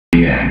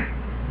Yeah.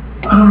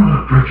 I don't know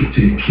how to break it to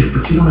you, kid,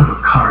 but you don't have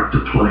a card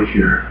to play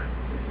here.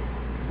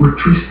 We're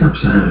 3 steps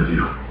ahead of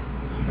you.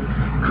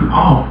 Come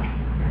on.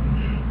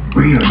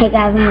 Hey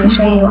guys, I'm going to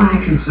show you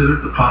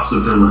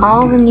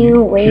all the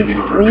new wave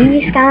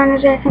 3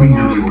 skylanders that are coming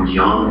out. We knew you were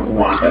young,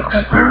 wanted to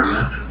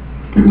experiment.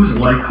 It was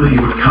likely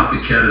you would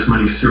copycat as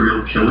many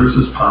serial killers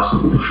as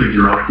possible to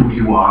figure out who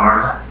you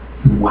are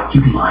and what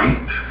you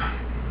like.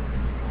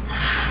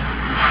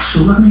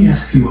 So let me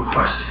ask you a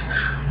question.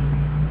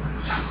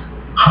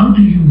 How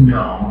do you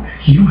know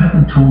you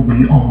haven't told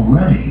me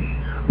already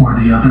where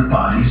the other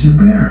bodies are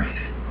buried?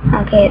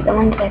 Okay, the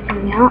ones that are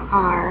coming out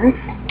are...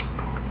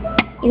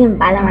 You can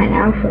buy them right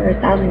now for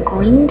 1,000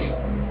 coins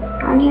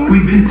on here.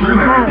 We've been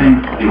through everything.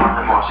 The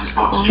market watch is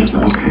supposed to check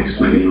the locations.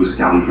 Maybe he was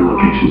scouting for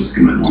locations to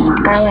commit more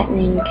murders. Scarlet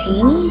and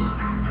Genie.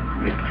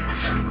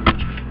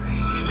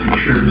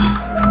 Pictures.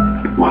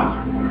 What?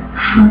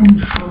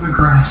 Framed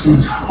photographs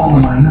is all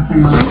of mine.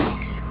 Nothing else.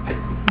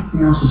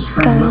 Nothing else is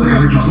framed with the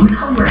original.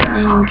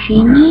 And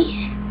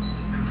Genie.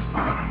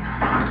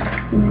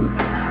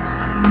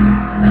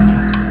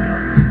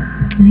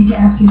 I need to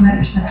ask you about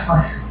your sex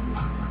life.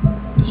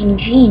 And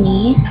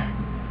Genie.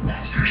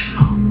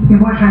 Your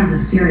boyfriend's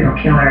a serial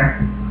killer.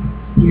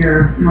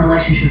 Your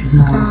relationship is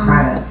no longer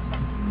private.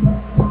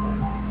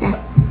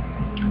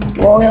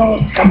 Royal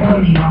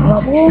double.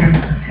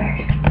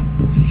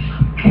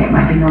 Okay, it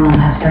might be normal to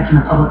have sex in a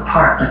public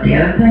park, but the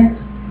other things?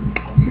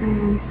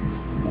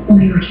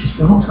 We were just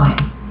role playing.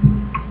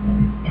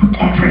 It's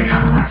every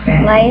couple's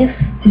fantasy. Life.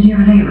 Did you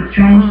ever think it was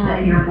strange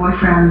that your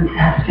boyfriend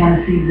has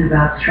fantasies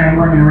about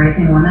strangling and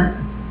raping women?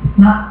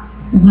 Not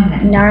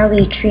women.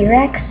 Gnarly Tree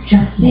Rex.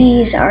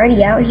 He's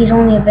already out. He's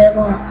only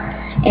available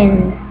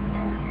in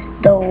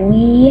the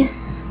Wii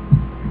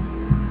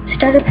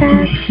starter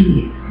pack.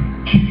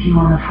 Kiss you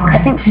on the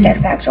forehead. I think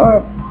starter packs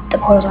or the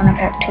Corona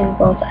pack too.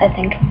 Both I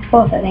think.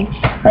 But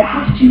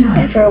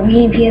for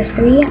Wii and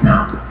PS3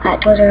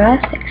 at Toys R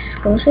Us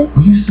exclusive.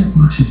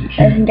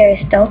 Legendary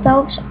Stealth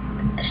Elf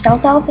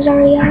is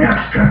already out. I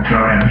got struck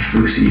throwing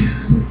Lucy's.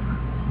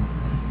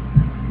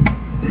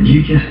 Did you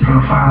just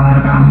profile that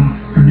about me?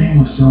 Her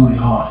name was Zoe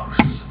Hawks,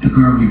 the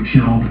girl you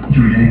killed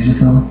 3 days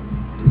ago.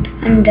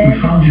 And then we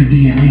found your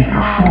DNA in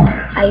her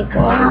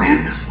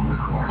forehead.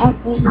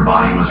 Her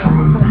body was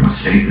removed from a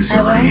state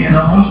facility.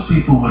 Now most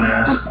people would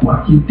ask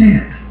what you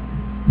did.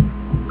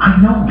 I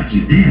know what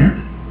you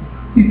did.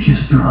 You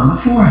kissed her on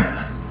the forehead.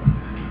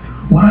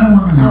 What I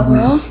want to know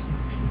is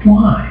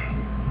why.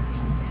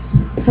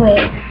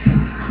 Wait.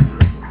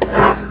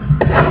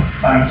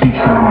 I think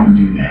someone would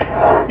do that.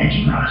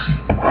 Edgy Rossi.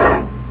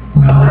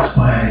 Well, that's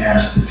why I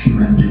asked if you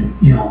had been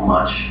ill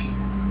much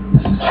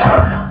as a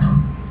child.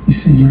 You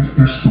see, you're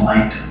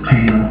slight,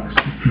 pale,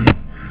 sickly.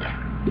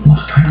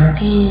 Most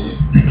parents,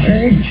 they kiss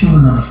their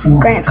children on the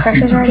forehead. Grant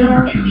Crusher's already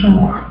out.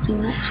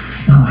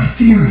 Now, my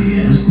theory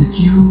is that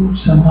you,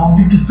 somehow in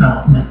your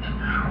development,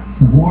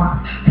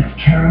 warped that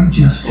caring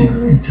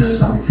gesture into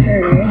something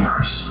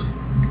perverse.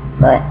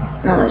 But,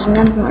 no, there's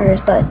none from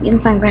Earth, but you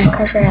can find Grant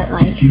Crusher at,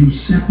 like, did you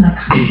sit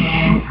next to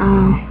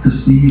to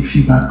see if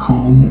she got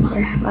cold?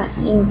 But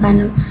you can find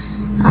them,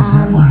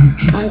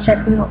 on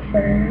checking out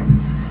for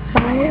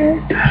fire.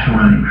 That's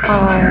right,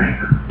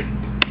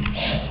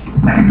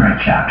 like a red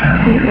chapter.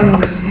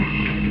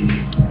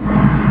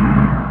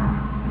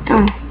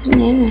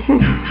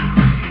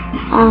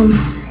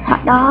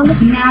 Hot dog.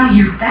 Now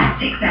your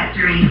best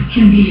accessory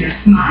can be your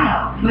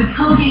smile with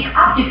Colgate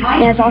Optic White.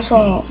 There's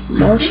also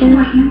motion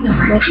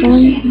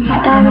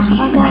hot dog.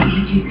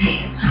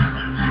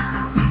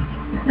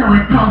 So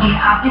with Colgate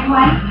Optic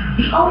White,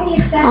 the only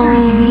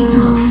accessory you need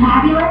to look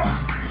fabulous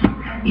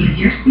is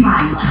your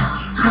smile.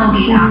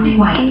 Colgate Optic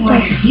White for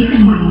your teeth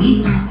and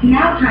wings.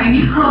 Now try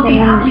new Colgate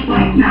Optic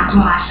White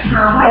mouthwash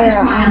for a whiter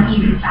smile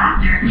even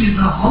faster. Use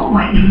the whole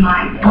whitening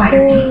line.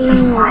 Whiter teeth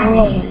and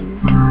smiling.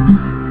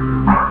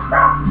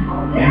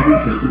 Every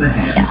tilt of the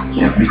head,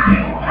 every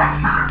tail.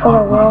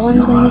 Or the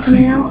whirlwind's going to be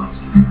coming out.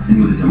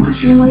 And with a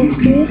delicious Wave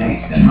 3.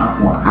 and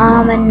not water.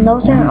 And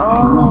those are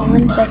all the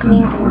ones that are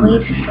coming out in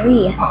Wave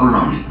 3.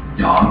 Pepperoni.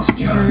 Dogs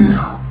just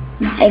know.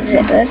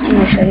 Exit this. I'm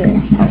going to show you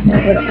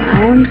over the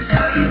phone.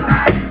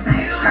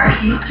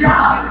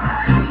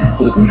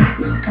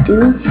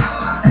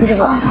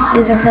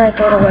 These are for like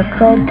little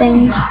workload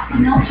things.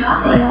 Yeah,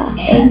 I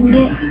can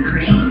get.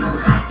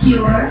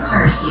 Pure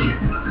Hershey's.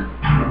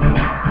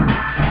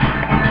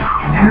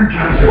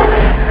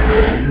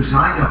 Energizer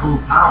designed to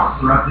hold power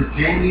for up to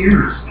 10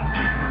 years.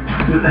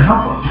 With the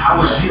help of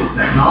Power Shield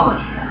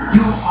technology,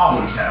 you'll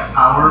always have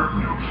power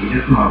when you need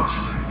it most.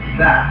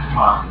 That's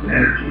positive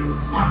energy.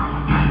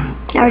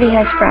 It already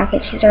has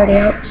Sprocket, she's already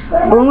out.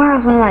 Boomer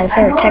is one of my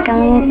favorite tech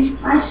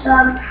elements.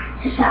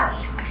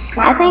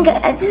 I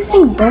just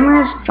think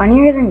Boomer is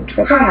funnier than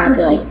Dribble, I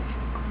feel like.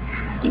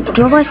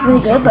 Dribble is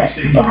really good, but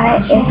if it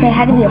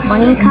had to be a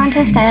funny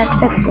contest, I'd have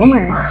to pick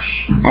Boomer.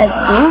 Like,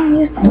 Boomer,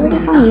 he's pretty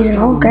funny. He's an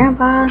old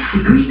grandpa.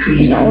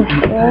 He's an old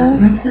troll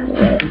with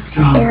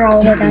hair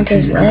all the way down to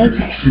his legs.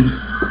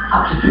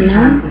 Up to 3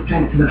 times the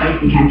strength of a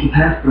basic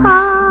antiperspirant.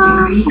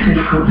 Degree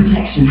clinical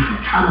protection.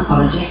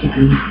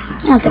 Unapologetically.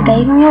 I don't think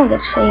I even know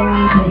this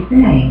feeling.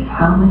 They say,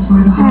 always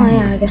where the Oh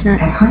yeah, I guess not.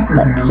 At Cracker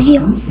But Barrel,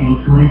 video. we say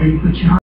it's where they put your